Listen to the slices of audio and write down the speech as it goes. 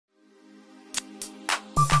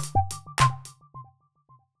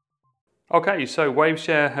Okay, so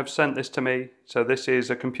Waveshare have sent this to me. So this is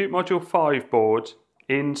a Compute Module 5 board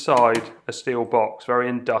inside a steel box, very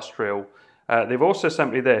industrial. They've also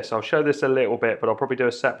sent me this. I'll show this a little bit, but I'll probably do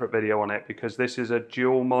a separate video on it because this is a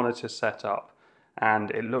dual monitor setup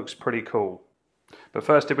and it looks pretty cool. But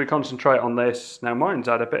first, if we concentrate on this, now mine's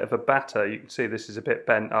had a bit of a batter. You can see this is a bit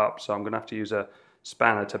bent up, so I'm going to have to use a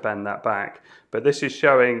spanner to bend that back. But this is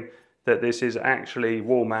showing that this is actually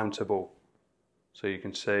wall mountable. So you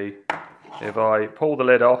can see if I pull the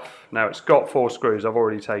lid off, now it's got 4 screws, I've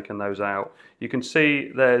already taken those out. You can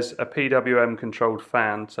see there's a PWM controlled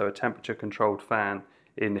fan, so a temperature controlled fan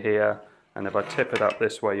in here. And if I tip it up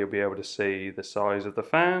this way, you'll be able to see the size of the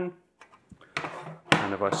fan.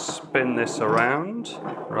 And if I spin this around,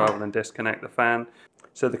 rather than disconnect the fan.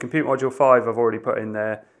 So the Compute Module 5 I've already put in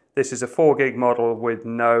there. This is a 4 gig model with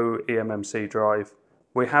no eMMC drive.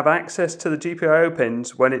 We have access to the GPIO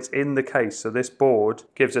pins when it's in the case, so this board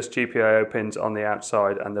gives us GPIO pins on the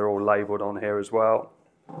outside and they're all labelled on here as well.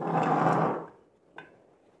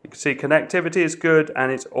 You can see connectivity is good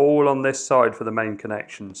and it's all on this side for the main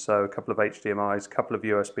connections, so a couple of HDMIs, a couple of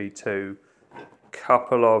USB 2, a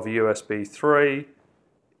couple of USB 3,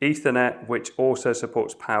 Ethernet which also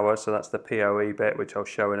supports power, so that's the POE bit which I'll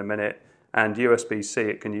show in a minute, and USB-C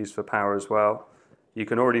it can use for power as well. You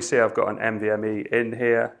can already see I've got an NVMe in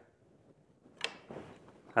here,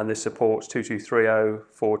 and this supports 2230,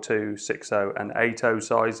 4260 and 80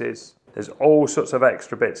 sizes. There's all sorts of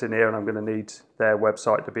extra bits in here and I'm going to need their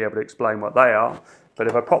website to be able to explain what they are. But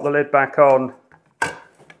if I pop the lid back on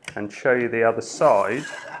and show you the other side,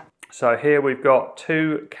 so here we've got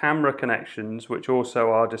 2 camera connections which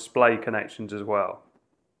also are display connections as well,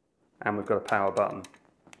 and we've got a power button.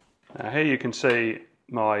 Now here you can see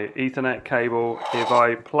my Ethernet cable. If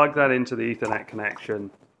I plug that into the Ethernet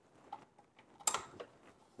connection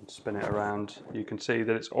and spin it around, you can see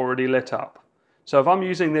that it's already lit up. So if I'm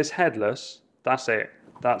using this headless, that's it.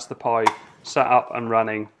 That's the Pi set up and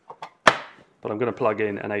running. But I'm going to plug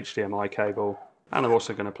in an HDMI cable, and I'm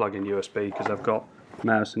also going to plug in USB because I've got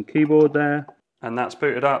mouse and keyboard there. And that's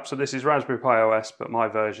booted up. So this is Raspberry Pi OS, but my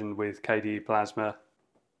version with KDE Plasma.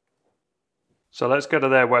 So let's go to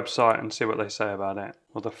their website and see what they say about it.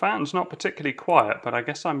 Well, the fan's not particularly quiet, but I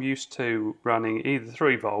guess I'm used to running either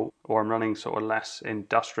 3 volt or I'm running sort of less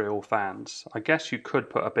industrial fans. I guess you could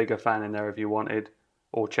put a bigger fan in there if you wanted,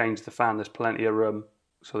 or change the fan, there's plenty of room.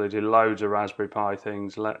 So they do loads of Raspberry Pi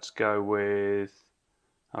things. Let's go with,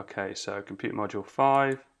 okay, so Compute Module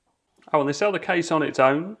 5. Oh, and they sell the case on its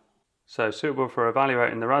own. So suitable for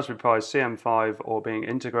evaluating the Raspberry Pi's CM5 or being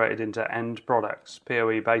integrated into end products.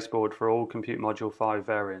 POE baseboard for all Compute Module 5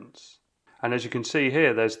 variants. And as you can see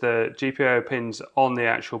here, there's the GPIO pins on the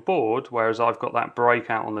actual board, whereas I've got that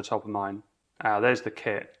breakout on the top of mine. There's the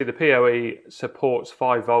kit. The POE supports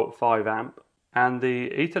 5 volt, 5 amp. And the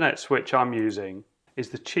Ethernet switch I'm using is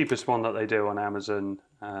the cheapest one that they do on Amazon.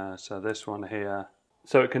 So this one here.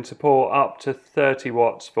 So it can support up to 30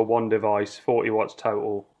 watts for one device, 40 watts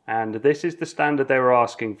total. And this is the standard they were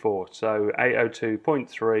asking for, so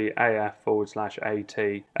 802.3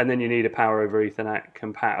 AF/AT, and then you need a power over Ethernet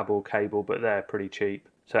compatible cable, but they're pretty cheap.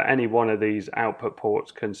 So any one of these output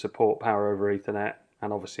ports can support power over Ethernet,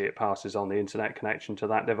 and obviously it passes on the internet connection to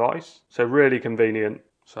that device. So really convenient.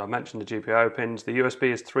 So I mentioned the GPIO pins. The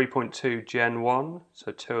USB is 3.2 Gen 1,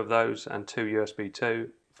 so 2 of those, and 2 USB 2.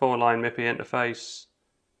 4-line MIPI interface.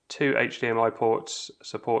 2 HDMI ports,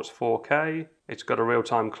 supports 4K. It's got a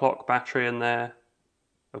real-time clock battery in there.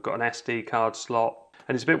 I've got an SD card slot.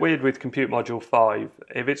 And it's a bit weird with Compute Module 5.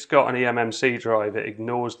 If it's got an eMMC drive, it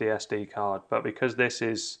ignores the SD card. But because this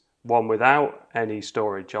is one without any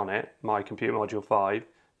storage on it, my Compute Module 5,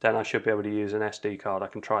 then I should be able to use an SD card. I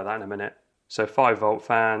can try that in a minute. So 5 volt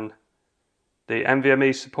fan. The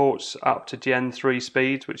NVMe supports up to Gen 3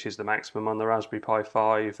 speeds, which is the maximum on the Raspberry Pi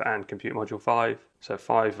 5 and Compute Module 5. So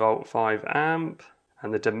 5 volt, 5 amp.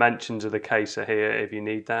 And the dimensions of the case are here if you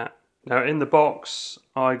need that. Now in the box,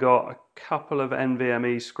 I got a couple of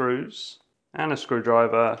NVMe screws and a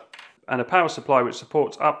screwdriver and a power supply which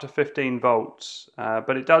supports up to 15 volts.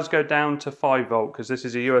 But it does go down to 5 volt because this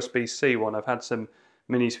is a USB-C one. I've had some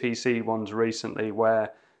Minis PC ones recently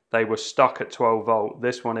where they were stuck at 12 volt.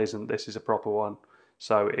 This one isn't, this is a proper one.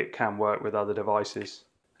 So it can work with other devices.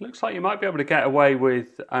 It looks like you might be able to get away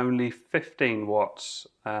with only 15 watts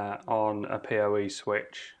on a POE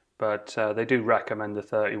switch, but they do recommend the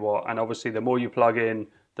 30 watt. And obviously the more you plug in,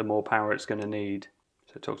 the more power it's going to need.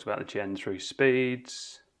 So it talks about the Gen 3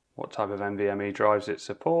 speeds, what type of NVMe drives it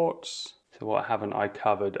supports. So what haven't I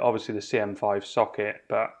covered? Obviously the CM5 socket,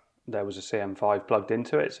 but there was a CM5 plugged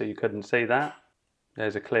into it, so you couldn't see that.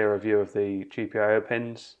 There's a clearer view of the GPIO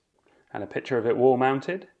pins. and a picture of it wall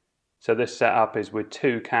mounted. So this setup is with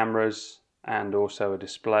 2 cameras and also a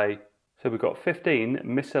display. So we've got 15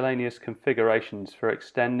 miscellaneous configurations for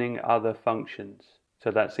extending other functions.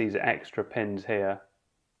 So that's these extra pins here.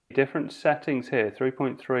 Different settings here,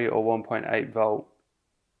 3.3 or 1.8 volt,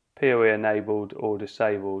 POE enabled or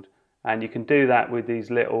disabled. And you can do that with these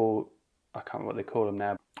little, I can't remember what they call them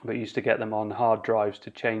now, but you used to get them on hard drives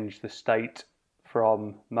to change the state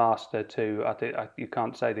from master to, you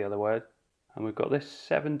can't say the other word. And we've got this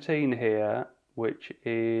 17 here, which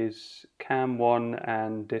is cam 1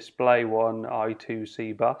 and display 1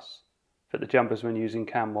 I2C bus for the jumpers when using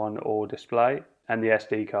cam 1 or display, and the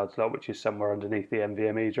SD card slot, which is somewhere underneath the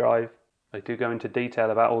NVMe drive. They do go into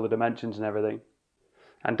detail about all the dimensions and everything.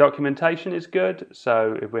 And documentation is good,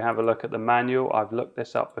 so if we have a look at the manual, I've looked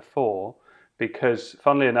this up before, because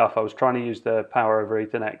funnily enough I was trying to use the power over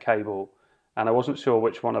Ethernet cable and I wasn't sure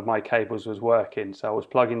which one of my cables was working, so I was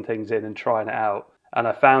plugging things in and trying it out, and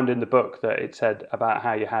I found in the book that it said about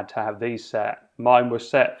how you had to have these set. Mine was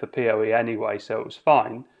set for POE anyway, so it was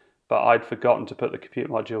fine, but I'd forgotten to put the Compute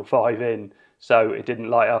Module 5 in, so it didn't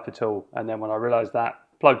light up at all, and then when I realised that,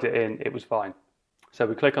 plugged it in, it was fine. So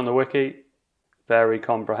we click on the wiki, very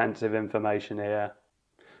comprehensive information here.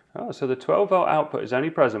 Oh, so the 12 volt output is only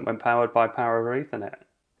present when powered by power over Ethernet.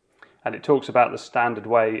 And it talks about the standard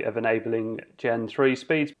way of enabling Gen 3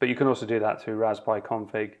 speeds, but you can also do that through Raspberry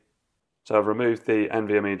config. So I've removed the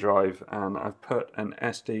NVMe drive and I've put an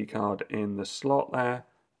SD card in the slot there,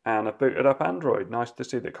 and I've booted up Android. Nice to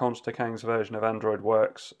see that Constakang's version of Android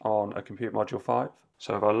works on a Compute Module 5.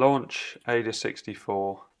 So if I launch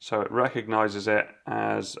AIDA64, so it recognises it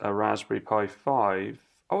as a Raspberry Pi 5.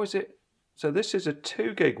 Oh, is it? So this is a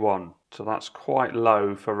 2 gig one, so that's quite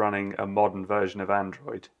low for running a modern version of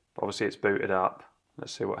Android. Obviously it's booted up.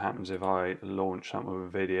 Let's see what happens if I launch something with a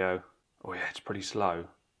video. Oh yeah, it's pretty slow.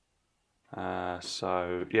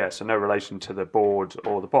 So no relation to the board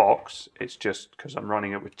or the box. It's just because I'm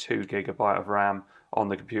running it with 2 GB of RAM on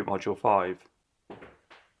the Compute Module 5.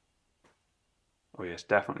 Oh yeah, it's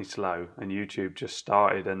definitely slow. And YouTube just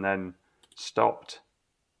started and then stopped.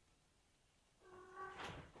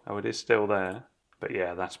 Oh, it is still there. But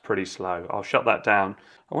yeah, that's pretty slow. I'll shut that down.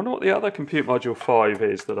 I wonder what the other Compute Module 5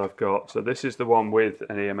 is that I've got. So this is the one with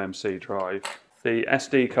an eMMC drive. The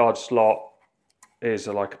SD card slot is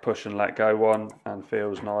like a push and let go one and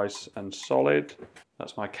feels nice and solid.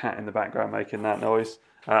 That's my cat in the background making that noise.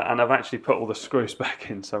 And I've actually put all the screws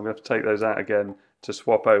back in, so I'm going to have to take those out again to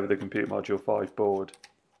swap over the Compute Module 5 board.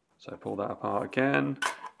 So pull that apart again.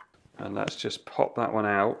 And let's just pop that one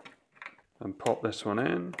out and pop this one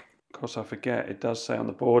in. Of course, I forget, it does say on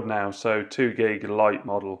the board now, so 2 gig light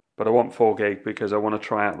model, but I want 4 gig because I want to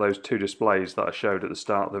try out those 2 displays that I showed at the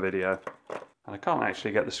start of the video. And I can't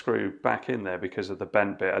actually get the screw back in there because of the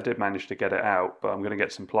bent bit. I did manage to get it out, but I'm going to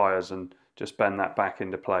get some pliers and just bend that back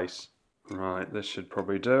into place. Right, this should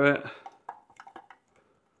probably do it.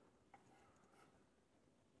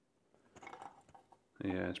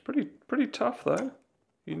 Yeah, it's pretty tough though.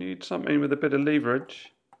 You need something with a bit of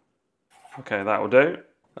leverage. Okay, that will do.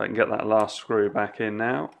 I can get that last screw back in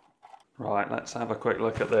now. Right, let's have a quick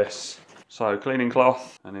look at this. So, cleaning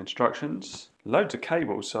cloth and instructions. Loads of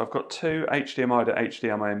cables. So I've got 2 HDMI to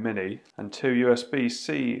HDMI mini and 2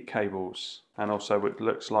 USB-C cables. And also it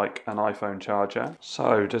looks like an iPhone charger.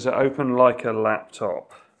 So, does it open like a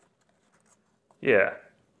laptop? Yeah.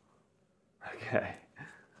 Okay.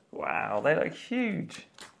 Wow, they look huge.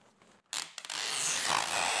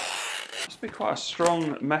 Must be quite a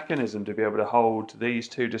strong mechanism to be able to hold these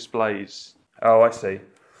 2 displays. Oh, I see.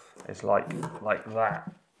 It's like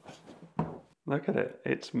that. Look at it.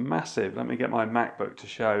 It's massive. Let me get my MacBook to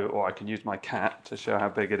show, or I can use my cat to show how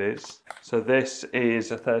big it is. So this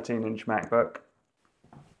is a 13-inch MacBook.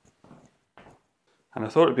 And I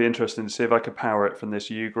thought it'd be interesting to see if I could power it from this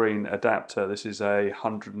Ugreen adapter. This is a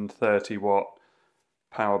 130 watt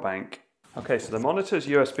power bank. Okay, so the monitor's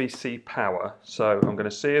USB-C power, so I'm going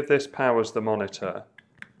to see if this powers the monitor.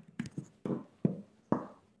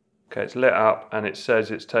 Okay, it's lit up and it says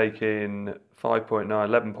it's taking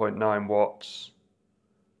 11.9 watts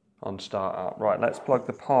on startup. Right, let's plug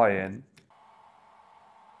the Pi in.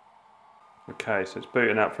 Okay, so it's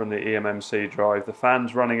booting up from the eMMC drive. The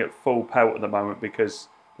fan's running at full pelt at the moment because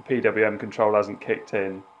the PWM control hasn't kicked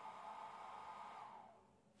in.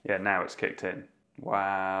 Yeah, now it's kicked in.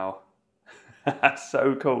 Wow. That's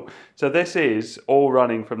so cool. So this is all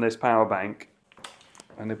running from this power bank.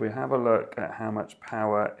 And if we have a look at how much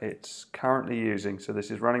power it's currently using, so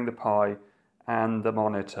this is running the Pi and the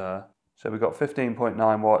monitor. So we've got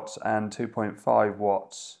 15.9 watts and 2.5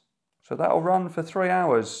 watts. So that'll run for 3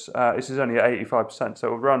 hours. This is only at 85%, so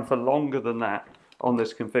it will run for longer than that on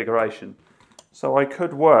this configuration. So I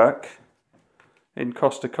could work in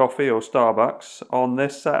Costa Coffee or Starbucks on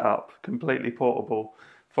this setup, completely portable,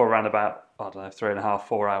 for around about, I don't know, 3.5,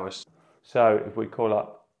 4 hours. So if we call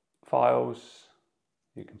up Files,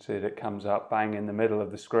 you can see that it comes up bang in the middle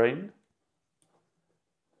of the screen.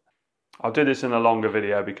 I'll do this in a longer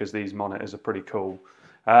video because these monitors are pretty cool.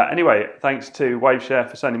 Anyway, thanks to Waveshare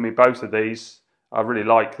for sending me both of these. I really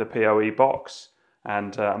like the POE box,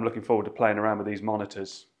 and I'm looking forward to playing around with these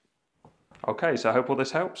monitors. Okay, so I hope all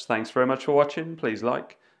this helps. Thanks very much for watching. Please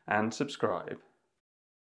like and subscribe.